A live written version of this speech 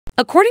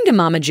According to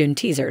Mama June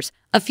teasers,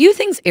 a few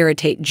things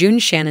irritate June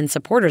Shannon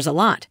supporters a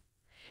lot.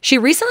 She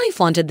recently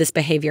flaunted this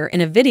behavior in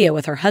a video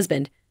with her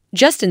husband,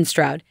 Justin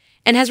Stroud,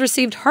 and has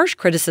received harsh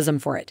criticism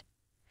for it.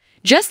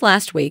 Just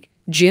last week,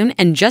 June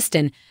and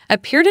Justin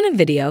appeared in a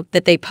video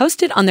that they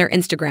posted on their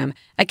Instagram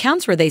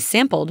accounts where they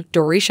sampled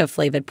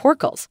Dorisha-flavored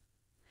porkles.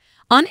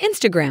 On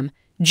Instagram,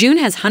 June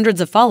has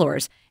hundreds of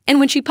followers, and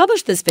when she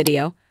published this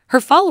video, her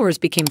followers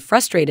became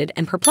frustrated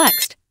and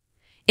perplexed.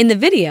 In the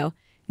video,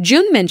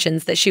 June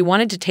mentions that she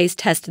wanted to taste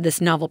test this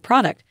novel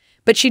product,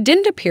 but she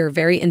didn't appear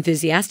very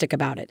enthusiastic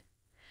about it.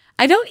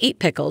 "I don't eat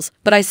pickles,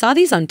 but I saw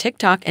these on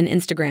TikTok and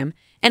Instagram,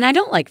 and I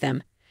don't like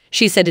them,"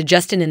 she said to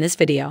Justin in this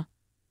video.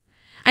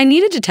 "I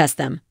needed to test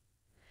them."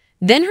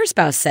 Then her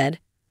spouse said,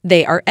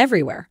 "They are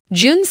everywhere."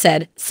 June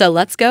said, "So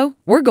let's go,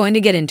 we're going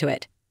to get into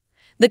it."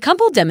 The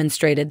couple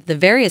demonstrated the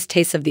various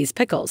tastes of these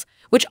pickles,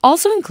 which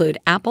also include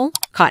apple,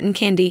 cotton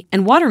candy,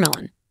 and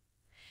watermelon.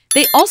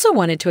 They also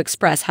wanted to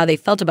express how they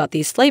felt about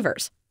these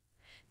flavors.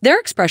 Their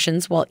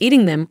expressions while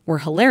eating them were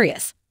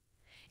hilarious.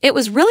 It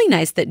was really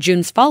nice that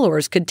June's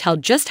followers could tell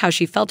just how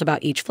she felt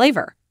about each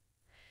flavor.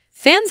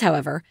 Fans,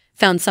 however,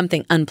 found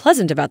something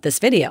unpleasant about this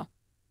video.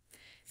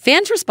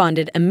 Fans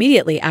responded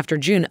immediately after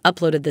June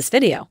uploaded this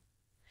video.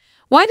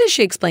 "Why does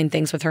she explain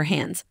things with her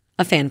hands?"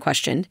 a fan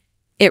questioned.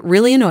 "It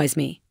really annoys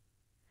me."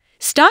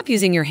 "Stop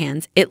using your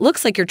hands, it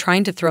looks like you're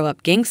trying to throw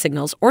up gang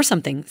signals or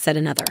something," said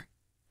another.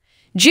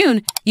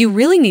 "June, you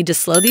really need to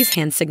slow these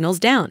hand signals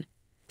down,"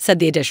 said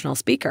the additional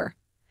speaker.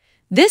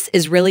 "This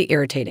is really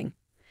irritating.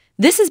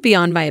 This is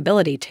beyond my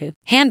ability to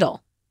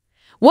handle."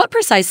 "What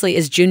precisely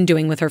is June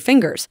doing with her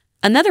fingers?"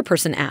 another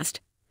person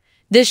asked.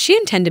 "Does she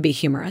intend to be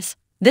humorous?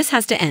 This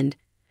has to end.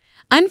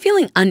 I'm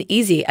feeling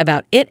uneasy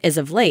about it as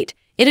of late.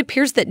 It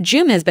appears that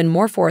June has been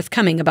more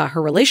forthcoming about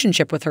her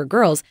relationship with her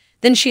girls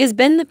than she has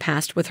been in the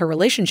past with her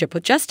relationship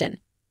with Justin.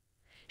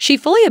 She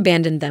fully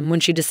abandoned them when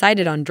she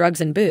decided on drugs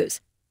and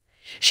booze.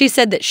 She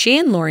said that she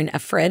and Lauren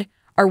Afrid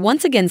are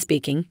once again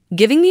speaking,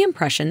 giving the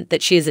impression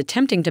that she is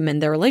attempting to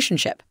mend their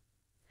relationship.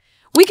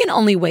 We can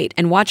only wait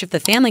and watch if the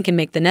family can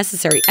make the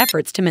necessary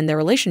efforts to mend their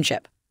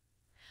relationship.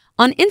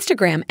 On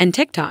Instagram and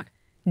TikTok,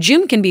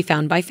 June can be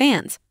found by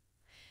fans.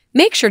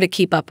 Make sure to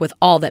keep up with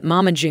all that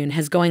Mama June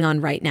has going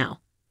on right now.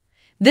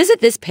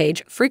 Visit this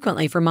page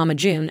frequently for Mama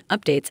June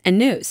updates and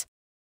news.